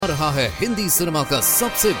रहा है हिंदी सिनेमा का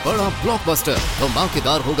सबसे बड़ा ब्लॉकबस्टर।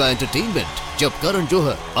 धमाकेदार होगा एंटरटेनमेंट जब करण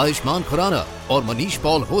जौहर, आयुष्मान खुराना और मनीष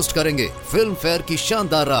पॉल होस्ट करेंगे फिल्म फेयर की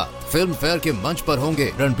शानदार रात। फिल्म फेयर के मंच पर होंगे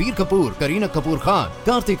रणबीर कपूर, करीना कपूर खान,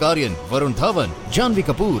 कार्तिक आर्यन, वरुण धवन, जानवी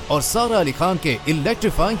कपूर और सारा अली खान के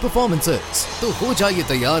इलेक्ट्रीफाइंग परफॉर्मेंसेस। तो हो जाइए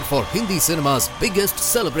तैयार for Hindi cinema's biggest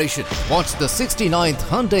celebration. Watch the 69th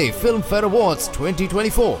Hyundai Film Fair Awards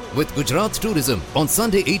 2024 with Gujarat Tourism on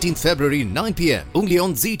Sunday 18th February 9 p.m. only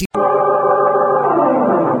on ZT.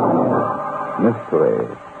 Mystery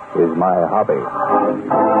is my hobby.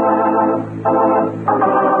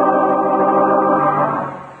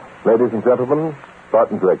 Ladies and gentlemen,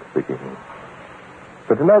 Barton Drake speaking.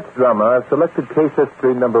 For tonight's drama, I've selected case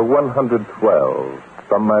history number 112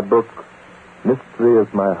 from my book, Mystery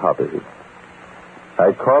is My Hobby.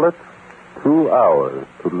 I call it 2 Hours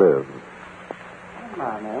to Live. Come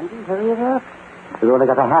on, Andy, hurry it up. We've only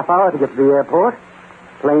got a half hour to get to the airport.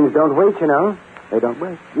 Planes don't wait, you know. They don't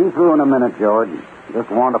wait. Be through in a minute, George. Just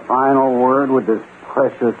want a final word with this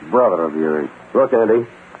precious brother of yours. Look, Andy,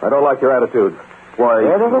 I don't like your attitude. Why?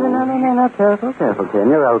 No. Careful, Ken.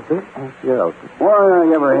 You're out there. Why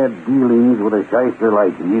I ever had dealings with a shyster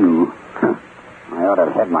like you? I ought to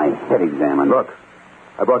have had my head examined. Look,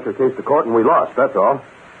 I brought your case to court and we lost, that's all.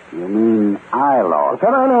 You mean I lost?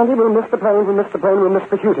 Come on, Andy. We'll miss the plane. We'll miss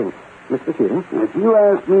the shooting. Miss the shooting? If you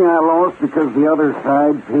ask me, I lost because the other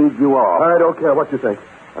side paid you off. I don't care what you think.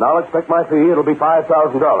 And I'll expect my fee. It'll be $5,000.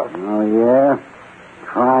 Oh, yeah?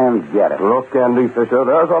 Try and get it. Look, Andy Fisher,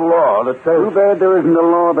 there's a law that says... Too bad there isn't a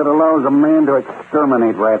law that allows a man to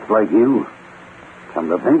exterminate rats like you. Come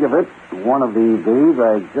to think of it, one of these days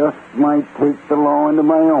I just might take the law into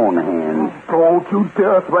my own hands. Don't you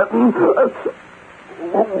dare threaten.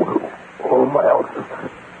 Oh, my Elvis.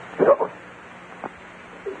 Bill.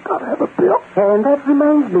 Gotta have a bill. And that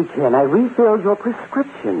reminds me, Ken, I refilled your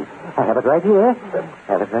prescription. I have it right here.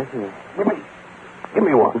 Give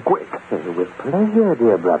me one, quick. With pleasure,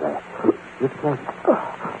 dear brother. With pleasure.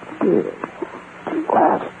 Here.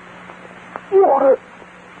 Glass. Water.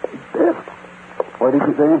 Desk. What did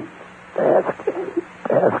you say? Desk.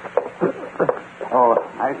 Oh,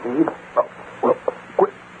 I see. Oh, well,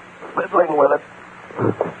 quit fiddling with it.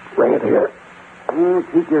 Bring it here.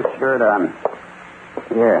 Keep your shirt on.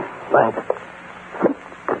 Here. Thanks.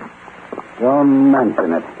 Don't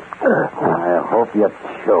mention it. I hope you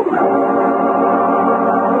choke.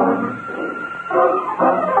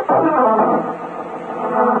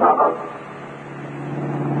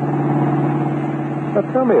 Now,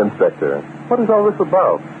 tell me, Inspector, what is all this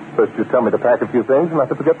about? First you tell me to pack a few things and not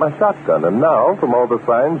to forget my shotgun. And now, from all the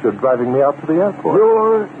signs, you're driving me out to the airport.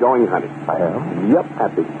 You're going hunting. I am? Yep,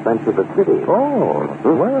 at the expense of the city. Oh,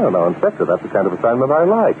 well, now, Inspector, that's the kind of assignment I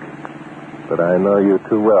like. But I know you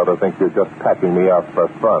too well to think you're just packing me out for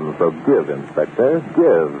fun. So give, Inspector,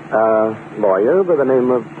 give. Lawyer by the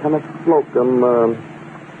name of Kenneth Slocum,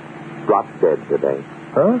 dropped dead today.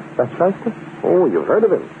 Huh? That's Shyster? Oh, you've heard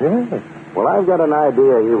of him? Yes. Well, I've got an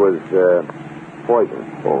idea he was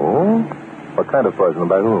poisoned. Oh? What kind of poison?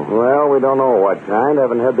 By whom? Well, we don't know what kind.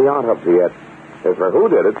 Haven't had the autopsy yet. As for who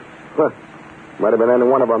did it, might have been any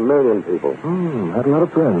one of a million people. Had a lot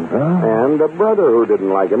of friends, huh? And a brother who didn't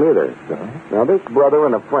like him either. Now, this brother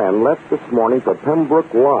and a friend left this morning for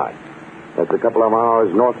Pembroke Lodge. That's a couple of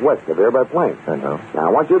hours northwest of here by plane. I know. Now, I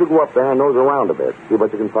want you to go up there and nose around a bit. See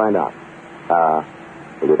what you can find out.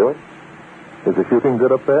 Will you do it? Is the shooting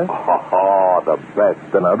good up there? Oh, the best.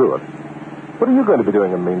 Then I'll do it. What are you going to be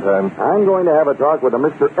doing in the meantime? I'm going to have a talk with a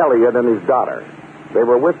Mr. Elliott and his daughter. They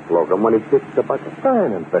were with Slocum when he kicked the bucket.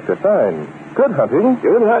 Fine, Inspector, fine. Good hunting.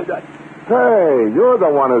 Good hunting. Hey, you're the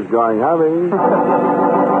one who's going hunting.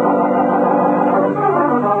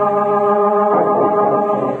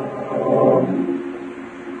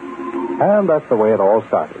 And that's the way it all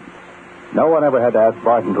started. No one ever had to ask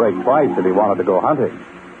Barton Drake twice if he wanted to go hunting.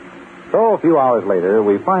 So a few hours later,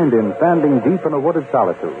 we find him standing deep in a wooded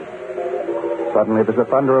solitude. Suddenly, there's a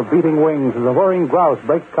thunder of beating wings as a whirring grouse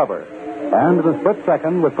breaks cover. And in a split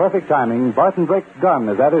second, with perfect timing, Barton Drake's gun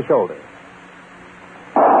is at his shoulder.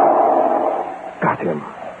 Got him.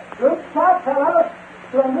 Good shot, fellow.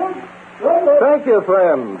 Splendid. Thank you,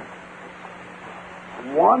 friend.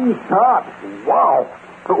 One shot. Wow.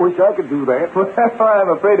 I wish I could do that. Well, I'm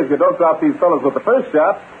afraid if you don't drop these fellows with the first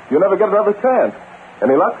shot, you'll never get another chance.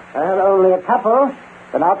 Any luck? And only a couple.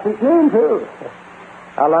 Been out too soon, too.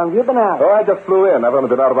 How long have you been out? Oh, I just flew in. I've only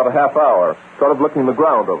been out about a half hour. Sort of looking the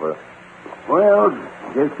ground over. Well,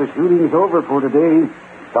 guess the shooting's over for today.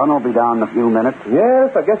 Sun will be down in a few minutes.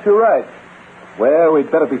 Yes, I guess you're right. Well, we'd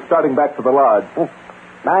better be starting back to the lodge.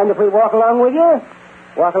 Mind if we walk along with you?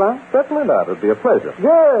 Walk along? Certainly not. It'd be a pleasure.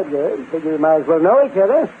 Good. Figure we might as well know each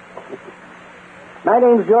other. My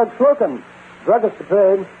name's George Slocum. Druggist to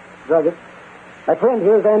trade. Druggist. My friend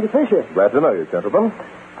here is Andy Fisher. Glad to know you, gentlemen.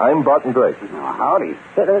 I'm Barton Drake. Oh, howdy.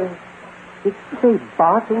 Did you say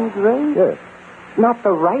Barton Drake? Yes. Not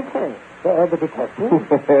the writer. The detective?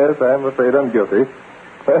 Yes, I'm afraid I'm guilty.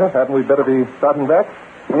 Well, hadn't we better be starting back?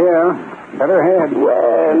 Yeah, better head.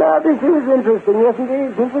 Well, now, this is interesting, yes,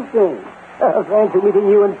 indeed. It's interesting. Fancy meeting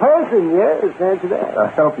you in person, yes, fancy that. I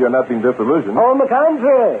hope you're not being disillusioned. On the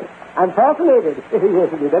contrary. I'm fascinated.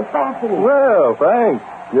 Yes, indeed, I'm fascinated. Well, thanks.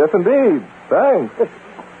 Yes, indeed. Thanks. Of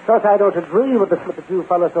course, I don't agree with the slip that you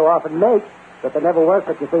fellows so often make, that there never was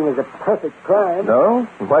such a thing as a perfect crime. No?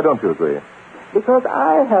 Why don't you agree? Because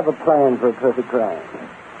I have a plan for a perfect crime.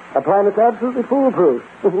 A plan that's absolutely foolproof.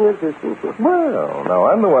 Yes, it's foolproof. Well, now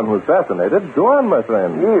I'm the one who's fascinated. Go on, my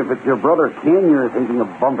friend. Yeah, if it's your brother Ken you're thinking of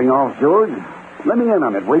bumping off, George, let me in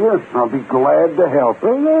on it, will you? I'll be glad to help.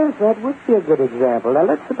 Well, yes, that would be a good example. Now,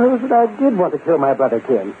 let's suppose that I did want to kill my brother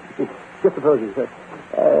Ken. Just supposing, sir.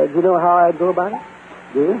 Do you know how I'd go about it?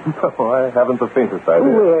 Do you? No, I haven't the faintest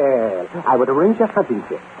idea. Well, I would arrange a hunting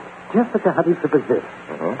trip. Just such a hunting trip as this.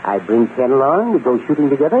 I'd bring Ken along, we'd go shooting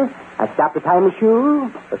together. I'd stop to tie him a shoe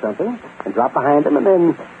or something and drop behind him, and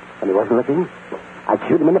then, when he wasn't looking, I'd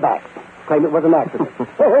shoot him in the back. Claim it was an accident.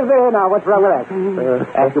 There now, what's wrong with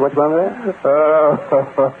that? Ask you what's wrong with that?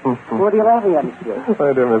 What are you laughing at, Mr. Joe?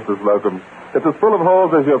 My dear Mr. Slocum, it's as full of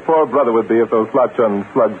holes as your poor brother would be if those slotchun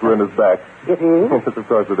slugs were in his back. It is? Yes, of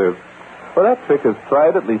course it is. Well, that trick is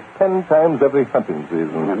tried at least 10 times every hunting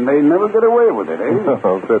season. And they never get away with it, eh?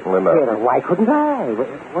 No, certainly not. Yeah, why couldn't I?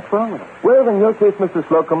 What's wrong with it? Well, in your case, Mr.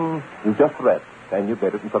 Slocum, you just read. And you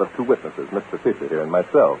made it in front of two witnesses, Mr. Fisher here and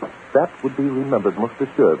myself. That would be remembered most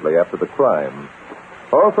assuredly after the crime.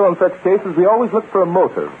 Also, in such cases, we always look for a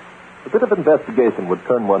motive. A bit of investigation would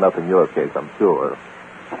turn one up in your case, I'm sure.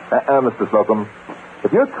 Mr. Slocum,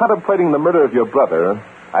 if you're contemplating the murder of your brother,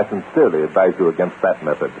 I sincerely advise you against that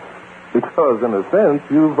method. Because, in a sense,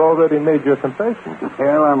 you've already made your confession.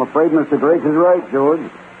 Well, I'm afraid Mr. Drake is right, George.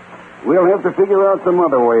 We'll have to figure out some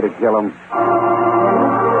other way to kill him.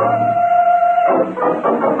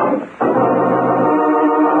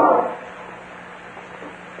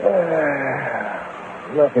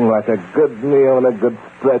 Nothing like a good meal and a good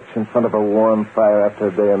stretch in front of a warm fire after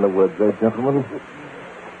a day in the woods, eh, gentlemen?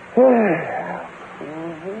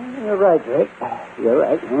 You're right, Drake. You're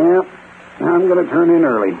right. Yeah, I'm going to turn in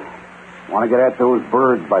early. Want to get at those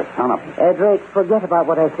birds by sunup. Drake, forget about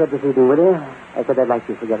what I said this evening, will you? I said I'd like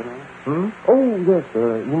you to forget about it. Oh, yes,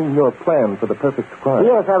 you mean your plan for the perfect crime?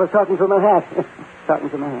 Yes, I was talking through my hat. Talking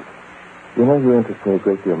through my hat. You know, you interest me a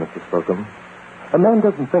great deal, Mr. Slocum. A man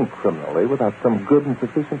doesn't think criminally without some good and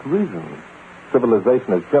sufficient reason.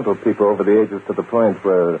 Civilization has gentled people over the ages to the point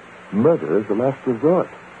where murder is the last resort.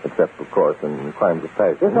 Except, of course, in crimes of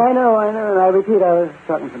passion. Yes, I know. And I repeat, I was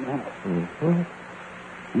talking through my hat. Mm-hmm.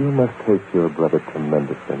 You must hate your brother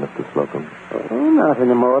tremendously, Mr. Slocum. Oh, not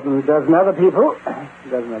any more than a dozen other people.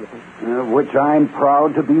 Which I'm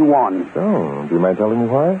proud to be one. Oh, do you mind telling me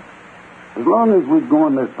why? As long as we've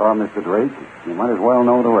gone this far, Mr. Drake, you might as well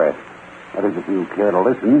know the rest. That is, if you care to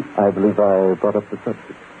listen. I believe I brought up the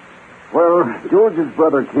subject. Well, George's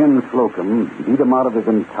brother, Ken Slocum, beat him out of his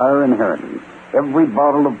entire inheritance. Every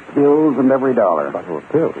bottle of pills and every dollar. Bottle of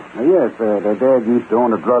pills? Yes, their dad used to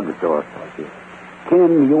own a drugstore.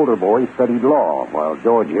 Ken, the older boy, studied law, while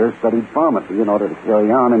George here studied pharmacy in order to carry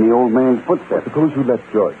on in the old man's footsteps. Suppose you let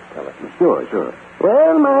George tell it. Sure.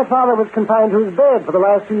 Well, my father was confined to his bed for the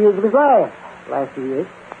last 2 years of his life. Last 2 years.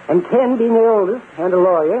 And Ken, being the oldest and a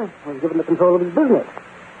lawyer, was given the control of his business.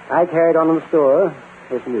 I carried on in the store.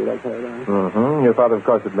 Yes, indeed, I carried on. Mm-hmm. Your father, of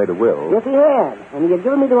course, had made a will. Yes, he had. And he had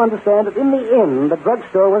given me to understand that in the end, the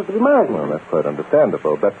drugstore was to be mine. Well, that's quite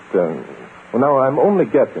understandable. But, well, now, I'm only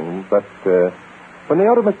guessing, but, when the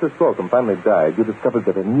elder Mr. Slocum finally died, you discovered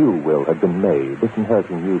that a new will had been made,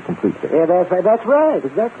 disinheriting you completely. Yeah, that's right. That's right,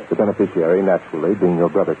 exactly. The beneficiary, naturally, being your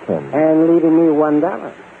brother Ken. And leaving me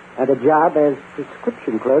 $1. And a job as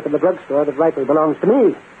prescription clerk in the drugstore that rightly belongs to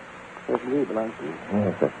me. Yes, indeed, belongs to me.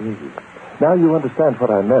 Yes, that's easy. Now you understand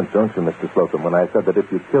what I meant, don't you, Mr. Slocum, when I said that if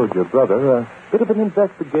you killed your brother, a bit of an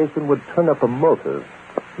investigation would turn up a motive.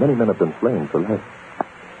 Many men have been slain for less.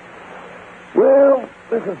 Well,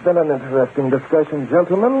 this has been an interesting discussion,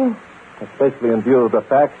 gentlemen, especially in view of the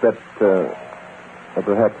fact that,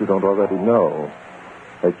 perhaps you don't already know,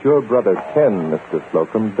 that your brother Ken, Mr.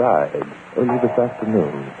 Slocum, died early this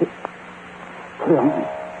afternoon.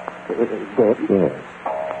 Dead? Yes.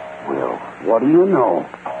 Well, what do you know?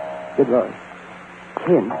 It was.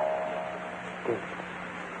 Ken?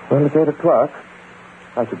 Well, it's 8 o'clock.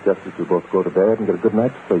 I suggest that you both go to bed and get a good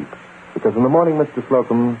night's sleep. Because in the morning, Mr.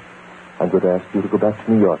 Slocum, I'm going to ask you to go back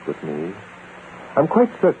to New York with me. I'm quite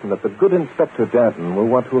certain that the good Inspector Danton will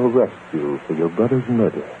want to arrest you for your brother's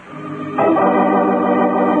murder.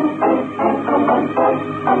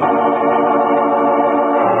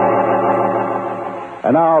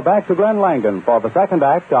 And now back to Glenn Langdon for the second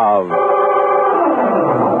act of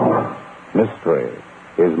Mystery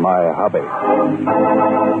is My Hobby.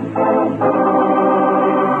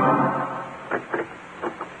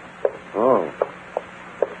 Oh.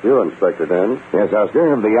 You, Inspector Dan. Yes, Oscar.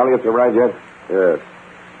 Have the Elliots arrived yet? Yes.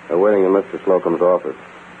 They're waiting in Mr. Slocum's office.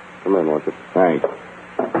 Come in, won't you? Thanks.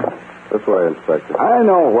 This way, Inspector. I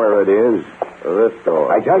know where it is. This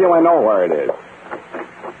door. I tell you, I know where it is.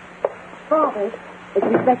 Father, it's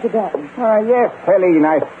Inspector Danton. Yes, Helene,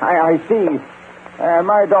 I see.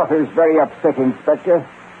 My daughter's very upset, Inspector.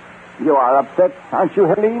 You are upset, aren't you,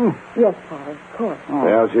 Helene? Yes, Father, of course.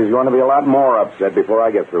 Well, she's going to be a lot more upset before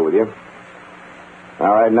I get through with you.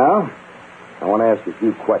 All right, now, I want to ask you a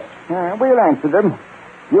few questions. We'll answer them.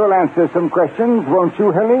 You'll answer some questions, won't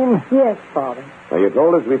you, Helene? Yes, Father. Now, you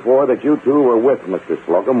told us before that you two were with Mr.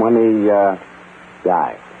 Slocum when he,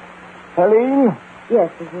 died. Helene?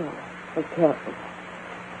 Yes, he will. Was careful.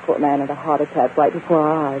 Poor man had a heart attack right before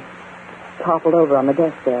our eyes. Toppled over on the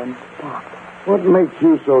desk there and stopped. What makes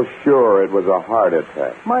you so sure it was a heart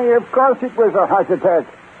attack? Why, of course it was a heart attack.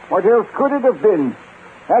 What else could it have been?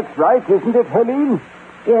 That's right, isn't it, Helene?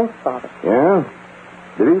 Yes, Father. Yeah?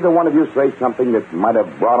 Did either one of you say something that might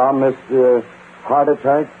have brought on this heart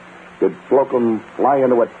attack? Did Slocum fly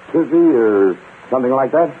into a tizzy or something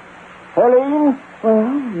like that? Helene?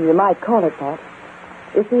 Well, you might call it that.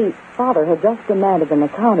 You see, Father had just demanded an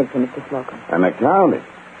accounting for Mr. Slocum. An accounting?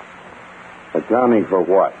 Accounting for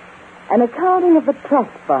what? An accounting of the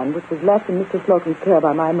trust fund which was left in Mr. Slocum's care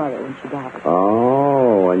by my mother when she died.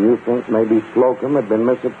 Oh, and you think maybe Slocum had been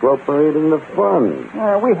misappropriating the funds?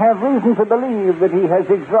 We have reason to believe that he has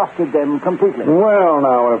exhausted them completely. Well,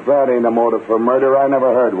 now, if that ain't a motive for murder, I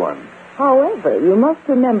never heard one. However, you must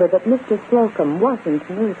remember that Mr. Slocum wasn't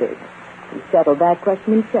murdered. He settled that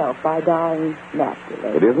question himself by dying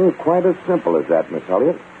naturally. It isn't quite as simple as that, Miss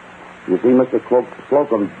Elliott. You see, Mr.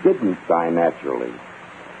 Slocum didn't die naturally.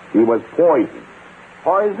 He was poisoned.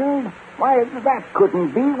 Poisoned? Why, that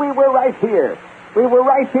couldn't be. We were right here. We were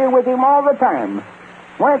right here with him all the time.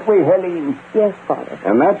 Weren't we, Helene? Yes, Father.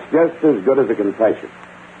 And that's just as good as a confession.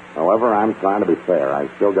 However, I'm trying to be fair.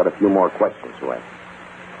 I've still got a few more questions to ask.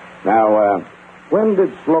 Now, when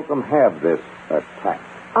did Slocum have this attack?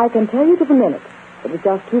 I can tell you to the minute. It was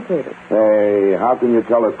just 2:30. Hey, how can you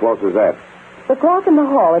tell as close as that? The clock in the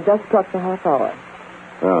hall had just struck the half hour.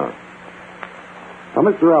 Oh. Now,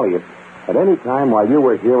 Mr. Elliott, at any time while you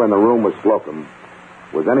were here in the room with Slocum,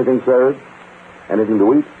 was anything served? Anything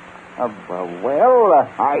to eat? Well, Well,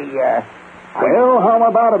 how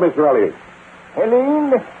about it, Mr. Elliott?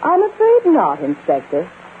 Helene? I'm afraid not, Inspector.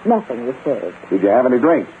 Nothing was served. Did you have any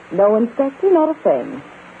drinks? No, Inspector, not a thing.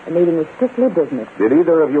 The meeting was strictly business. Did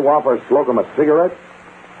either of you offer Slocum a cigarette?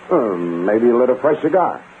 Maybe a little fresh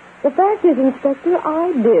cigar. The fact is, Inspector,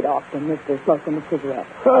 I did offer Mr. Slocum a cigarette.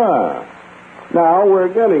 Huh. Now we're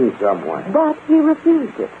getting somewhere. But he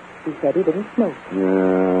refused it. He said he didn't smoke.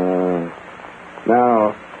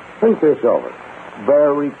 Now, think this over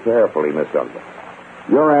very carefully, Miss Elliott.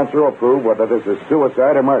 Your answer will prove whether this is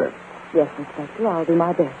suicide or murder. Yes, Inspector, I'll do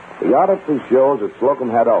my best. The autopsy shows that Slocum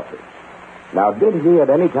had ulcers. Now, did he at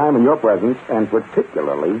any time in your presence, and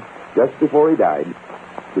particularly just before he died,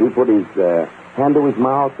 did he put his hand to his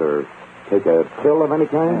mouth or take a pill of any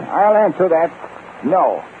kind? I'll answer that.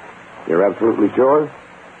 No. You're absolutely sure?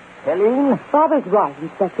 Helene? Father's right,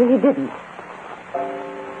 Inspector. He didn't.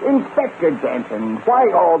 Inspector Danton,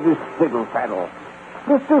 why all this fiddle-faddle?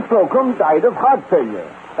 Mr. Slocum died of heart failure.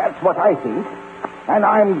 That's what I think. And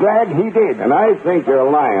I'm glad he did. And I think you're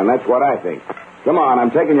lying. That's what I think. Come on, I'm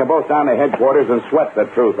taking you both down to headquarters and sweat the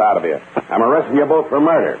truth out of you. I'm arresting you both for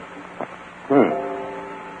murder.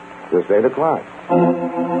 Just 8 o'clock.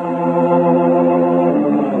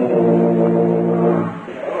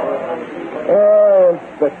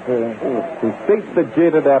 Inspector, to sate the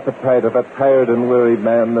jaded appetite of a tired and weary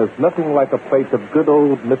man, there's nothing like a plate of good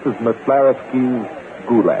old Mrs. McClarski's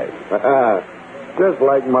goulash. Just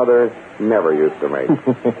like Mother never used to make.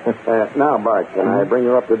 Now, Bart, can I bring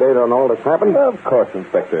you up to date on all that's happened? Of course,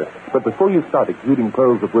 Inspector. But before you start exuding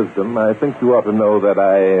pearls of wisdom, I think you ought to know that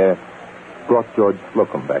I brought George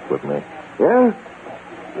Slocum back with me. Yeah?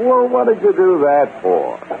 Well, what did you do that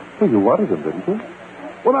for? Well, you wanted him, didn't you?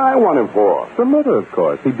 What do I want him for? For murder, of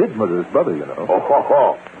course. He did murder his brother, you know.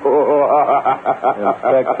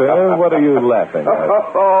 Inspector, what are you laughing at?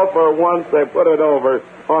 Oh, for once they put it over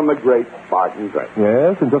on the great Barton Drake.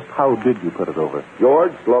 Yes, and just how did you put it over?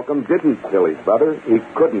 George Slocum didn't kill his brother. He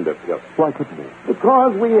couldn't have killed him. Why couldn't he?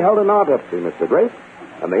 Because we held an autopsy, Mr. Drake,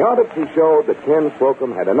 and the autopsy showed that Ken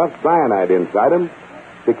Slocum had enough cyanide inside him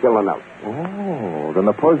to kill an elk. Oh, then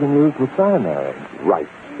the poison used was cyanide. Right,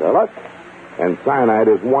 Sherlock. And cyanide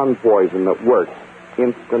is one poison that works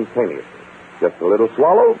instantaneously. Just a little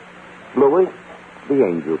swallow, bluey, the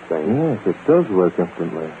angel thing. Yes, it does work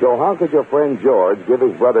instantly. So how could your friend George give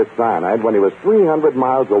his brother cyanide when he was 300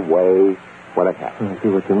 miles away when it happened? I see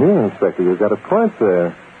what you mean, Inspector. You've got a point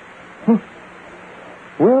there.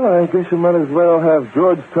 Well, I guess you might as well have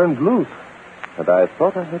George turned loose. And I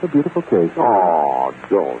thought I had a beautiful case. Oh,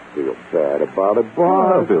 don't feel bad about it, I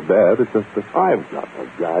Bob. don't feel bad. It's just that... I've got the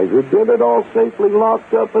guys who did it all safely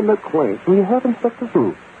locked up in the clink. You have Inspector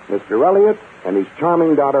who? Mr. Elliott and his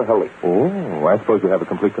charming daughter, Helene. Oh, I suppose you have a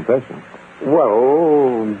complete confession.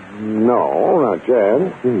 Well, no, not yet.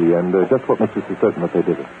 I see, and just what makes you so certain that they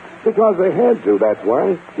did it? Because they had to, that's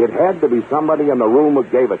why. It had to be somebody in the room who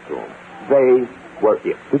gave it to them. They were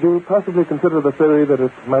it. Did you possibly consider the theory that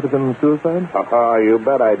it might have been suicide? You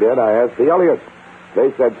bet I did. I asked the Elliots.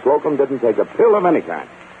 They said Slocum didn't take a pill of any kind.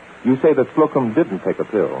 You say that Slocum didn't take a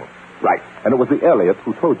pill. Right. And it was the Elliots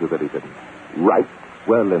who told you that he didn't. Right.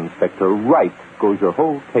 Well, Inspector, right goes your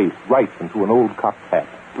whole case right into an old cop's hat.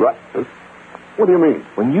 Right. What do you mean?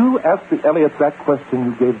 When you asked the Elliots that question,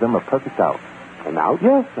 you gave them a perfect out. An out?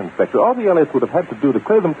 Yes, Inspector. All the Elliots would have had to do to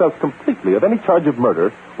clear themselves completely of any charge of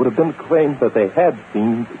murder would have been to claim that they had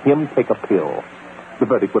seen him take a pill. The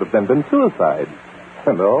verdict would have then been suicide.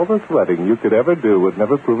 And all the sweating you could ever do would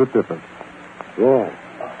never prove it different. Yeah.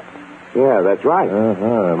 Yeah, that's right.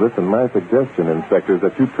 Listen, my suggestion, Inspector, is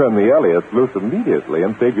that you turn the Elliots loose immediately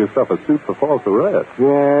and save yourself a suit for false arrest.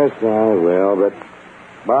 Yes, I will, but...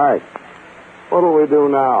 Bart, what do we do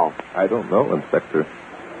now? I don't know, Inspector.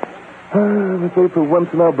 I'm afraid for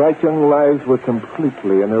once in our bright young lives, we're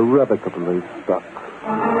completely and irrevocably stuck.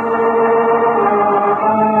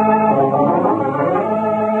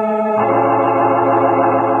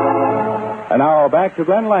 And now back to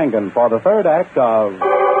Glenn Langan for the third act of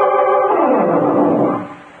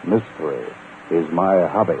Mystery is My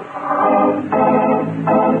Hobby.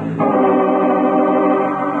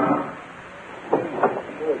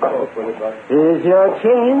 Here's your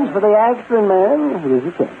change for the accident, man. Here's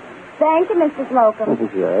your change. Thank you, Mr. Slocum.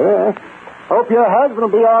 Sure. Hope your husband will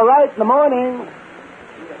be all right in the morning.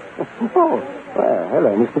 Oh, well,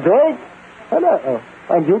 hello, Mr. Drake. Hello. Oh,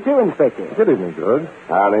 and you too, Inspector. Good evening, George.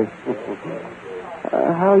 Howdy.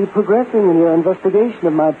 How are you progressing in your investigation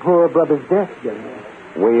of my poor brother's death, General?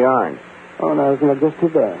 We aren't. Oh, no, isn't that just too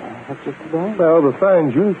bad? That's just too bad. Well, the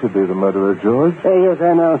signs you should be the murderer, George. Yes,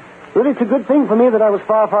 I know. Really, it's a good thing for me that I was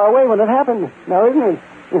far, far away when it happened. Now, isn't it?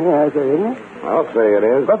 I say, isn't it? I'll say it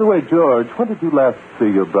is. By the way, George, when did you last see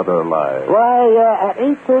your brother alive? Why, at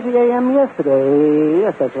 8:30 a.m. yesterday.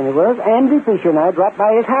 Yes, that's when it was. Andy Fisher and I dropped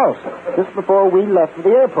by his house just before we left for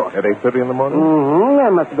the airport. At 8:30 in the morning? Mm-hmm.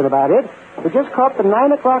 That must have been about it. We just caught the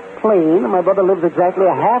 9 o'clock plane, and my brother lives exactly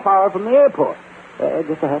a half hour from the airport.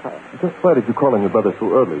 Just a half hour. Just why did you call on your brother so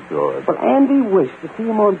early, George? Well, Andy wished to see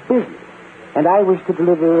him on business, and I wished to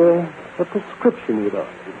deliver a prescription, you know.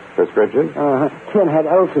 Prescription? Ken had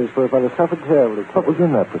ulcers for his brother, suffered terribly. What was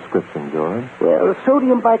in that prescription, George? Well,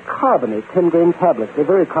 sodium bicarbonate, 10-grain tablets. They're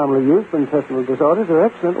very commonly used for intestinal disorders. They're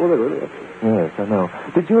excellent. Oh, they're really excellent. Yes, I know.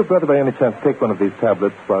 Did your brother by any chance take one of these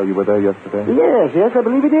tablets while you were there yesterday? Yes, I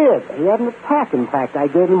believe he did. He had an attack, in fact. I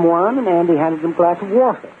gave him one, and Andy handed him a glass of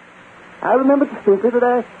water. I remember distinctly that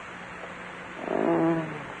I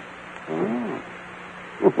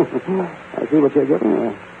see what you're getting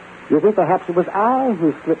at. You think perhaps it was I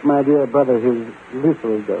who slipped my dear brother his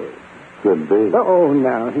lethal dose? Could be. Oh,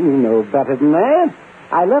 no, you know better than that.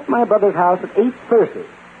 I left my brother's house at 8:30,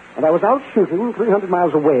 and I was out shooting 300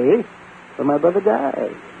 miles away when my brother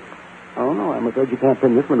died. Oh, no, I'm afraid you can't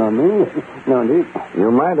pin this one on me. No, indeed.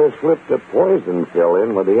 You might have slipped a poison pill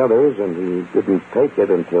in with the others, and he didn't take it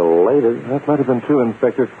until later. That might have been true,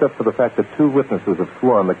 Inspector, except for the fact that 2 witnesses have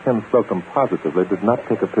sworn that Ken Slocum positively did not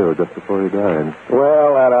take a pill just before he died.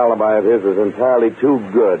 Well, that alibi of his is entirely too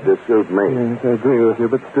good to suit me. Yes, I agree with you,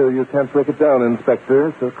 but still, you can't break it down,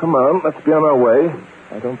 Inspector. So come on, let's be on our way.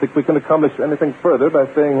 I don't think we can accomplish anything further by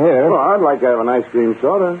staying here. Well, I'd like to have an ice cream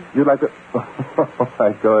soda. You'd like to... All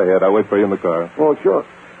right, go ahead. I'll wait for you in the car. Oh, sure.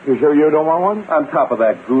 You sure you don't want one? On top of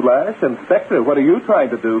that goulash, Inspector, what are you trying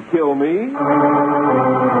to do? Kill me?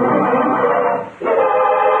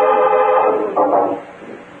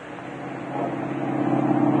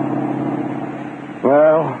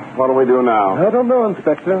 What'll we do now? I don't know,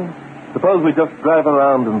 Inspector. Suppose we just drive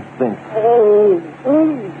around and think.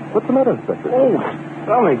 What's the matter, Inspector?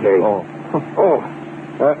 Stomachache.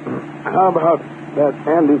 How about that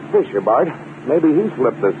Andy Fisher, Bart? Maybe he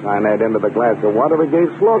slipped the cyanide into the glass of water we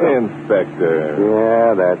gave Slocum. Inspector.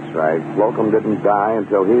 Yeah, that's right. Slocum didn't die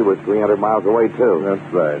until he was 300 miles away, too.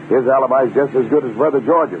 That's right. His alibi's just as good as Brother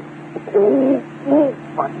George's. Tell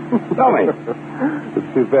me.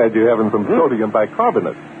 It's too bad you haven't some sodium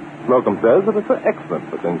bicarbonate. Slocum says that it's excellent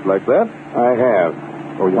for things like that. I have.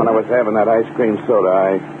 When I was having that ice cream soda,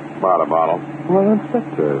 I bought a bottle. Well,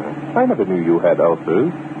 Inspector, I never knew you had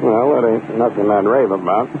ulcers. Well, that ain't nothing I'd rave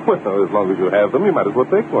about. Well, as long as you have them, you might as well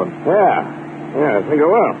take one. Yeah, I think I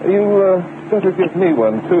will. You better give me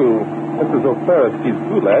one, too. Mrs. O'Farristy's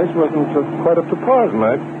goulash wasn't quite up to par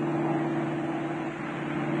tonight.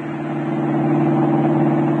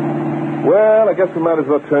 Well, I guess we might as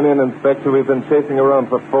well turn in, Inspector. We've been chasing around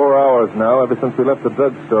for 4 hours now, ever since we left the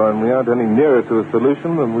drugstore, and we aren't any nearer to a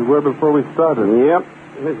solution than we were before we started. Yep.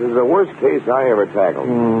 This is the worst case I ever tackled.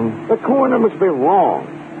 The coroner must be wrong.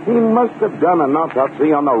 He must have done an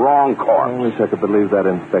autopsy on the wrong corpse. I wish I could believe that,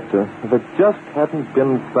 Inspector. If it just hadn't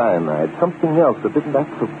been cyanide, something else that didn't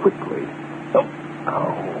act so quickly. Oh.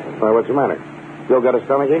 Well, what's the matter? Still got a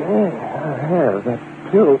stomachache? Yeah, I have.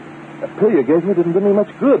 That pill you gave me didn't do me much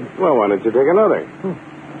good. Well, why don't you take another?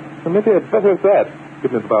 Well, maybe I'd better at that.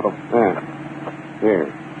 Give me the bottle. Here.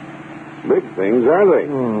 Big things, are they?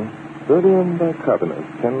 Sodium bicarbonate,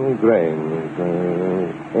 10 grains,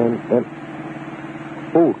 and...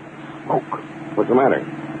 Oh, smoke. What's the matter?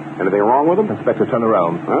 Anything wrong with them? Inspector, turn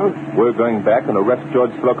around. Huh? We're going back and arrest George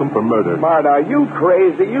Slocum for murder. Bart, are you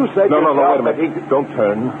crazy? You said No, yourself wait a minute. Don't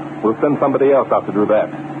turn. We'll send somebody else out to do that.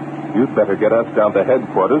 You'd better get us down to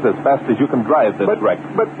headquarters as fast as you can drive this wreck.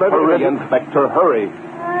 Hurry, Inspector, hurry.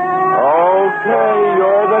 Okay,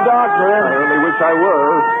 you're the doctor. I only wish I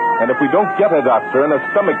were. And if we don't get a doctor and a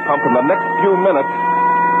stomach pump in the next few minutes,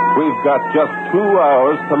 we've got just 2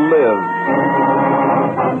 hours to live.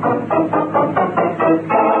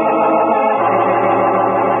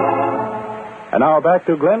 And now back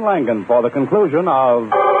to Glenn Langan for the conclusion of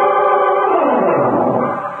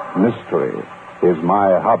Mystery is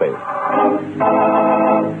My Hobby.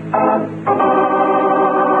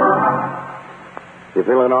 You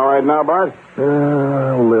feeling all right now, Bart?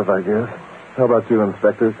 I'll live, I guess. How about you,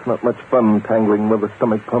 Inspector? It's not much fun tangling with a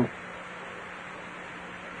stomach pump.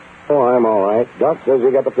 Oh, I'm all right. Doc says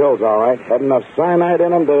you got the pills all right. Had enough cyanide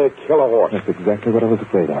in them to kill a horse. That's exactly what I was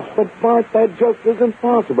afraid of. But, Bart, that just isn't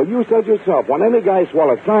possible. You said yourself, when any guy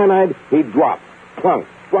swallows cyanide, he'd drop. Plunk.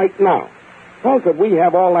 Right now. How could we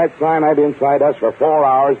have all that cyanide inside us for 4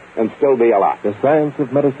 hours and still be alive? The science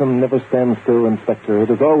of medicine never stands still, Inspector. It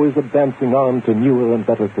is always advancing on to newer and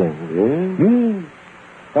better things. Yeah?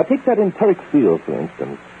 Now, take that enteric seal, for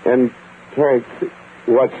instance. Enteric...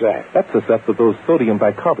 What's that? That's the stuff that those sodium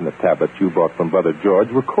bicarbonate tablets you bought from Brother George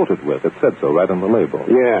were coated with. It said so right on the label.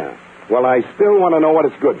 Yeah. Well, I still want to know what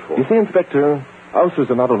it's good for. You see, Inspector, ulcers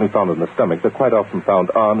are not only found in the stomach, they're quite often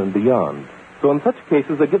found on and beyond. So in such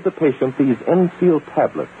cases, they give the patient these N-Seal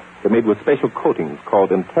tablets. They're made with special coatings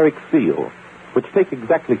called enteric seal, which take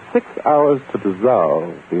exactly 6 hours to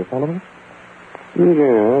dissolve. Do you follow me?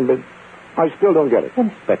 Yeah, but I still don't get it.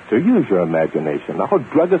 Inspector, use your imagination. Our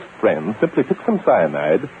druggist friend simply took some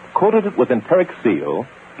cyanide, coated it with enteric seal,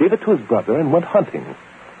 gave it to his brother, and went hunting.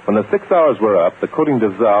 When the 6 hours were up, the coating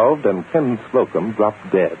dissolved, and Ken Slocum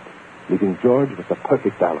dropped dead, leaving George with a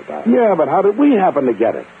perfect alibi. Yeah, but how did we happen to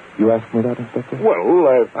get it? You asked me that, Inspector?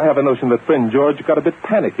 Well, I have a notion that friend George got a bit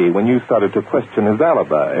panicky when you started to question his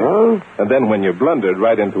alibi. Huh? And then when you blundered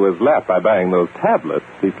right into his lap by buying those tablets,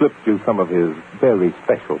 he slipped you some of his very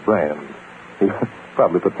special brand. He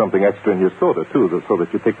probably put something extra in your soda, too, so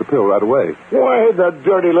that you take the pill right away. Why, the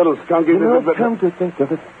dirty little skunky... Come to think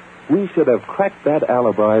of it, we should have cracked that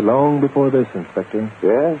alibi long before this, Inspector.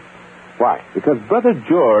 Yeah? Why? Because Brother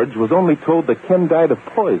George was only told that Ken died of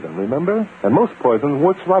poison, remember? And most poison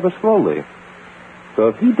works rather slowly. So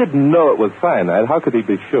if he didn't know it was cyanide, how could he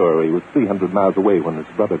be sure he was 300 miles away when his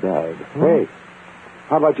brother died? Hey,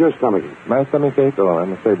 how about your stomach? My stomachache? Oh,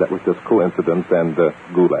 I'm afraid that was just coincidence and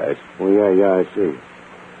goulash. Well, yeah, I see.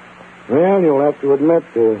 Well, you'll have to admit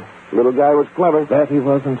the little guy was clever. That he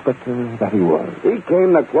was, Inspector, that he was. He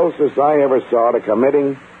came the closest I ever saw to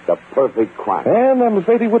committing the perfect crime. And I'm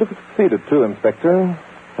afraid he would have succeeded, too, Inspector.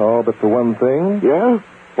 All but for one thing. Yeah?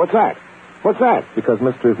 What's that? What's that? Because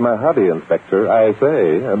mystery is my hobby, Inspector. I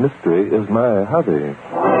say, a mystery is my hobby.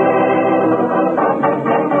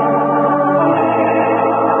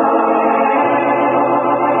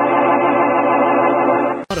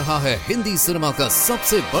 रहा है Hindi cinema का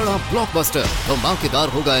सबसे बड़ा blockbuster. धमाकेदार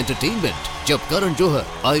होगा entertainment जब करण जौहर,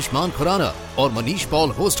 आयुष्मान खुराना और Manish Paul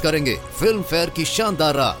host करेंगे फिल्म फेयर की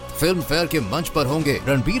शानदार रात। फिल्म फेयर के मंच पर होंगे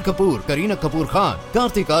रणबीर कपूर, करीना कपूर खान,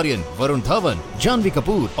 कार्तिक आर्यन, वरुण धवन, जानवी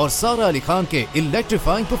कपूर और सारा अली खान के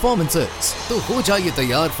इलेक्ट्रीफाइंग परफॉर्मेंसेस। तो हो जाइए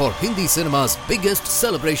तैयार for Hindi cinema's biggest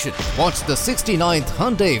celebration. Watch the 69th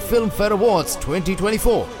Hyundai Film Fair Awards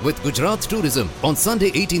 2024 with Gujarat Tourism on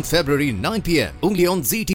Sunday 18th February 9 p.m. only on ZT.